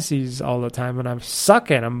Fantasies all the time, and I suck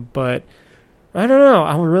at them, but I don't know.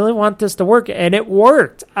 I really want this to work, and it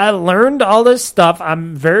worked. I learned all this stuff.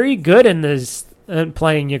 I'm very good in this,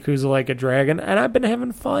 playing Yakuza Like a Dragon, and I've been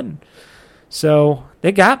having fun. So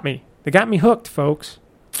they got me. They got me hooked, folks.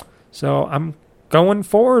 So I'm going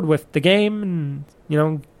forward with the game, and,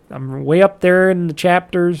 I'm way up there in the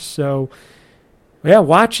chapters. So, yeah,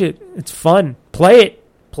 watch it. It's fun. Play it.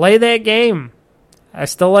 Play that game. I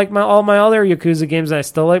still like all my other Yakuza games. I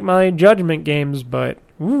still like my Judgment games, but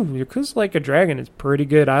Yakuza Like a Dragon is pretty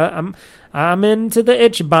good. I'm into the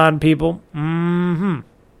Ichiban, people.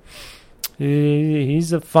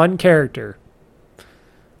 He's a fun character.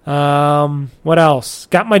 What else?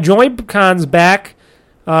 Got my Joy-Cons back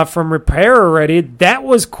from repair already. That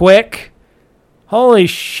was quick. Holy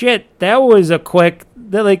shit, that was a quick.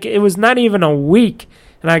 It was not even a week,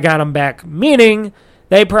 and I got them back. Meaning,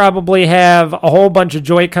 they probably have a whole bunch of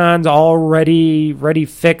Joy-Cons already ready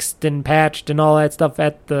fixed and patched and all that stuff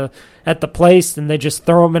at the place, and they just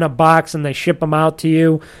throw them in a box and they ship them out to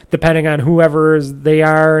you, depending on whoever they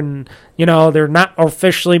are, and they're not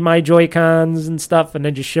officially my Joy-Cons and stuff, and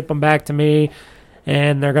they just ship them back to me,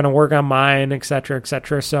 and they're gonna work on mine, etc.,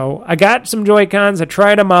 etc. So I got some Joy-Cons. I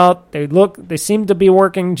tried them out. They seem to be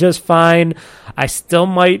working just fine. I still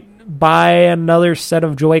might buy another set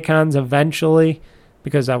of Joy-Cons eventually,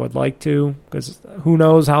 because I would like to, because who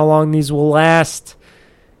knows how long these will last,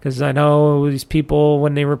 because I know these people,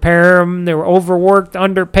 when they repair them, they were overworked,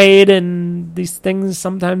 underpaid, and these things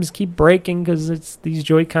sometimes keep breaking because these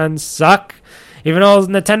Joy-Cons suck, even though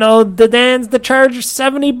Nintendo demands to charge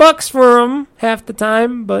 $70 for them half the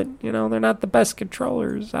time, but, they're not the best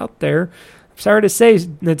controllers out there. I'm sorry to say,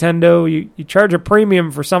 Nintendo, you charge a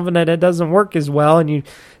premium for something that it doesn't work as well, and you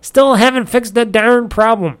still haven't fixed that darn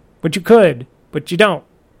problem, but you could. But you don't.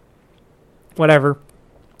 Whatever.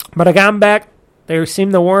 But I got them back. They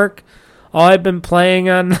seem to work. All I've been playing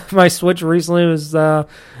on my Switch recently was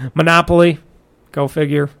Monopoly. Go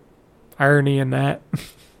figure. Irony in that.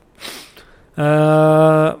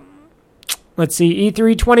 Let's see.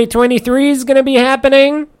 E3 2023 is going to be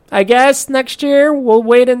happening, I guess, next year. We'll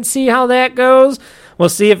wait and see how that goes. We'll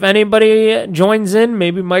see if anybody joins in.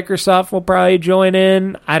 Maybe Microsoft will probably join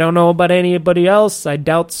in. I don't know about anybody else. I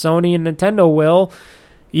doubt Sony and Nintendo will.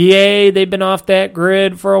 EA, they've been off that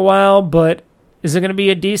grid for a while, but is it going to be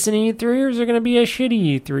a decent E3 or is it going to be a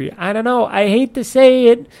shitty E3? I don't know. I hate to say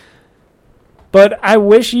it, but I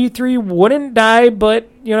wish E3 wouldn't die, but,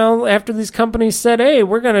 after these companies said, hey,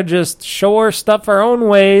 we're going to just show our stuff our own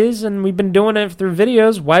ways, and we've been doing it through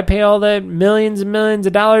videos, why pay all that millions and millions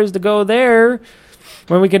of dollars to go there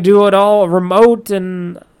when we can do it all remote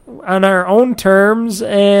and on our own terms,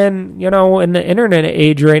 and, in the internet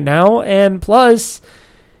age right now, and plus,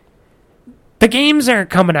 the games aren't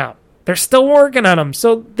coming out. They're still working on them,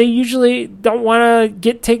 so they usually don't want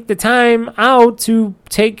to take the time out to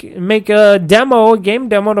make a game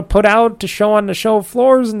demo to put out to show on the show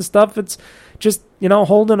floors and stuff. It's just,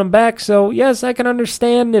 holding them back. So, yes, I can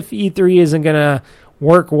understand if E3 isn't going to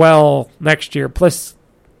work well next year. Plus,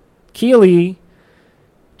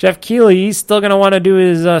 Jeff Keighley, he's still going to want to do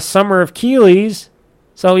his Summer of Keighley's,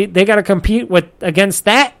 so they got to compete against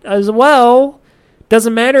that as well.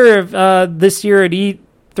 Doesn't matter if this year at E3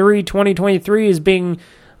 2023 is being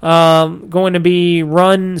going to be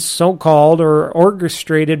run, so-called, or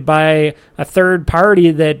orchestrated by a third party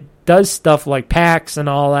that does stuff like PAX and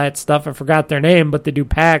all that stuff. I forgot their name, but they do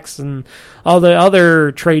PAX and all the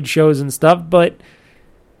other trade shows and stuff.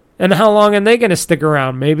 And how long are they going to stick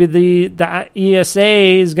around? Maybe the ESA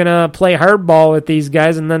is going to play hardball with these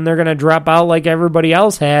guys, and then they're going to drop out like everybody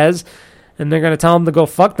else has, and they're going to tell them to go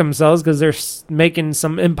fuck themselves because they're making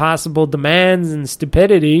some impossible demands and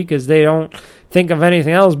stupidity because they don't think of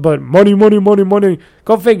anything else but money, money, money, money.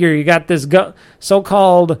 Go figure. You got this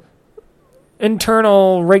so-called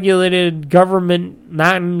internal regulated government,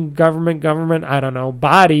 non-government, I don't know,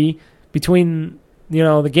 body between,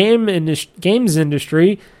 the games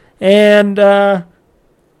industry, and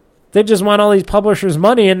they just want all these publishers'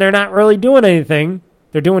 money, and they're not really doing anything.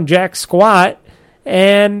 They're doing jack squat,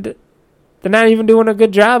 and they're not even doing a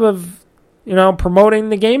good job of, promoting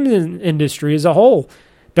the games industry as a whole.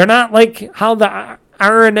 They're not like how the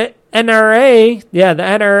NRA, the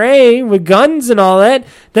NRA with guns and all that,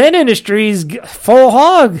 that industry is full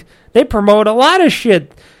hog. They promote a lot of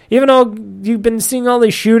shit. Even though you've been seeing all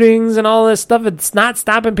these shootings and all this stuff, it's not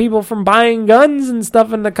stopping people from buying guns and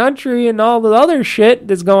stuff in the country and all the other shit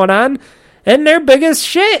that's going on. And they're big as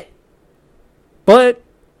shit. But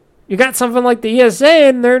you got something like the ESA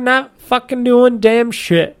and they're not fucking doing damn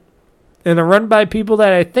shit. And they're run by people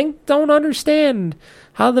that I think don't understand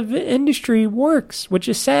how the industry works, which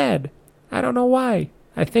is sad. I don't know why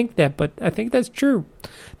I think that, but I think that's true.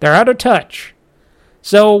 They're out of touch.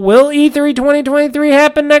 So will E3 2023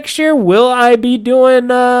 happen next year? Will I be doing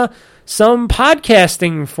some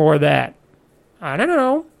podcasting for that? I don't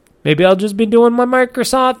know. Maybe I'll just be doing my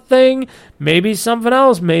Microsoft thing. Maybe something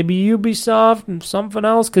else. Maybe Ubisoft and something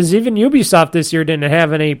else. Because even Ubisoft this year didn't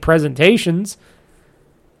have any presentations.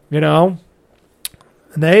 You know?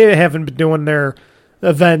 And they haven't been doing their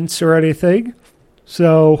events or anything.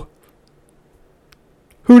 So,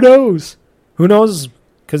 who knows? Who knows?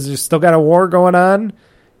 Because you still got a war going on,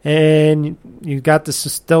 and you got this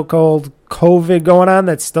still called COVID going on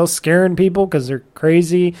that's still scaring people because they're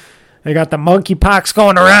crazy. They got the monkeypox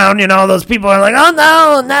going around. You know, those people are like, oh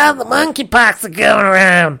no, now the monkeypox are going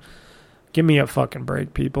around. Give me a fucking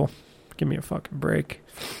break, people. Give me a fucking break.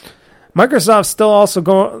 Microsoft's still also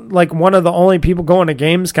going, like one of the only people going to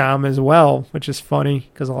Gamescom as well, which is funny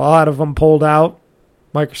because a lot of them pulled out.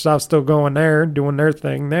 Microsoft's still going there, doing their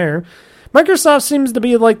thing there. Microsoft seems to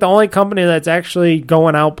be like the only company that's actually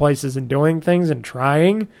going out places and doing things and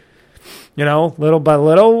trying, you know, little by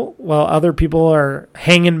little, while other people are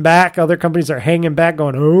hanging back. Other companies are hanging back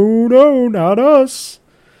going, oh, no, not us.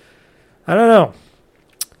 I don't know.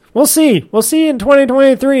 We'll see. We'll see in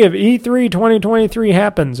 2023 if E3 2023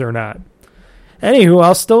 happens or not. Anywho,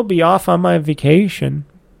 I'll still be off on my vacation,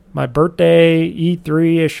 my birthday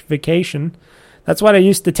E3-ish vacation. That's why I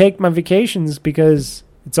used to take my vacations because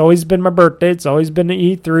it's always been my birthday. It's always been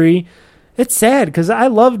the E3. It's sad because I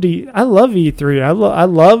love E3. I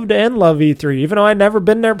loved and love E3. Even though I'd never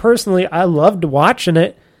been there personally, I loved watching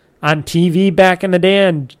it on TV back in the day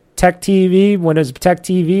and Tech TV when it was Tech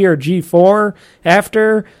TV or G4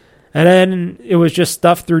 after. And then it was just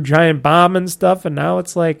stuff through Giant Bomb and stuff. And now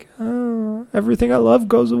it's like, oh, everything I love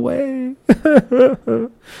goes away.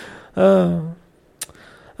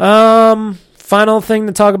 Final thing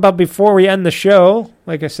to talk about before we end the show,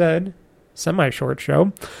 like I said, semi-short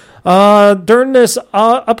show. During this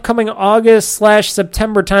upcoming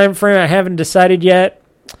August/September time frame, I haven't decided yet.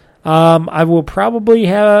 I will probably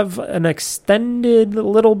have a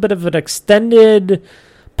little bit of an extended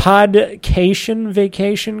podcation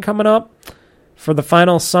vacation coming up for the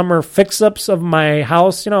final summer fix-ups of my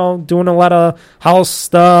house. You know, doing a lot of house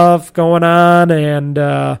stuff going on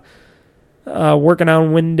and working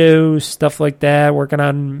on windows, stuff like that. Working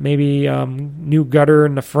on maybe new gutter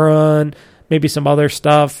in the front, maybe some other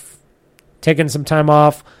stuff. Taking some time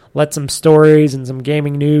off, let some stories and some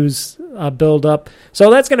gaming news build up. So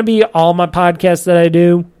that's going to be all my podcasts that I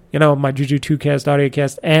do. You know, my Juju 2Cast,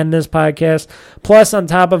 AudioCast, and this podcast. Plus, on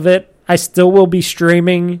top of it, I still will be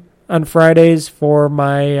streaming on Fridays for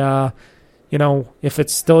my, if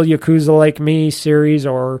it's still Yakuza Like Me series,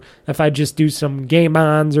 or if I just do some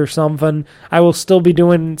game-ons or something, I will still be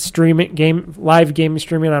doing live game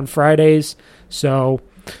streaming on Fridays. So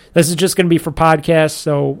this is just going to be for podcasts.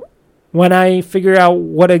 So when I figure out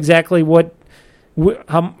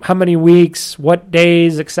how many weeks, what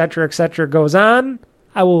days, etc., goes on,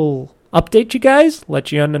 I will update you guys,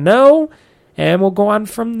 let you know, and we'll go on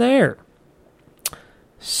from there.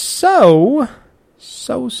 So,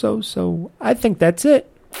 I think that's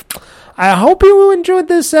it. I hope you enjoyed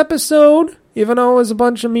this episode, even though it was a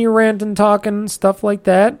bunch of me ranting, talking, stuff like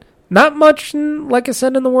that. Not much, like I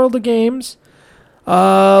said, in the world of games.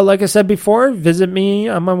 Like I said before, visit me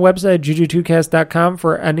on my website, juju2cast.com,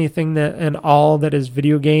 for anything and all that is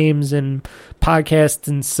video games and podcasts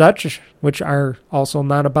and such, which are also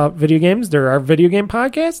not about video games. There are video game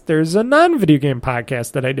podcasts. There's a non-video game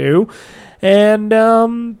podcast that I do. And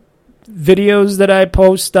videos that I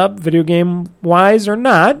post up, video game-wise or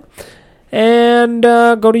not. And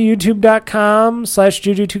go to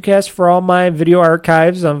youtube.com/juju2cast for all my video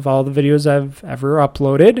archives of all the videos I've ever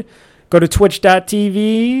uploaded. Go to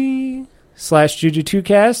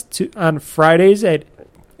twitch.tv/Juju2Cast on Fridays at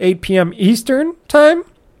 8 p.m. Eastern time.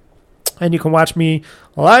 And you can watch me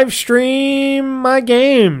live stream my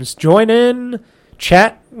games. Join in,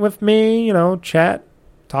 chat with me,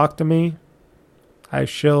 talk to me. I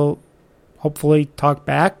shall hopefully talk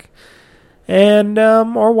back. And,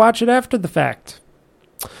 or watch it after the fact.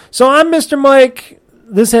 So I'm Mr. Mike.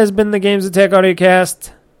 This has been the Games Attack AudioCast.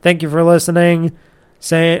 Thank you for listening.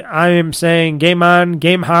 I am saying game on,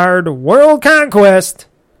 game hard, world conquest.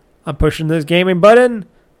 I'm pushing this gaming button.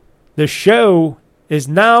 the show is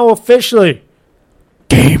now officially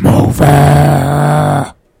game over.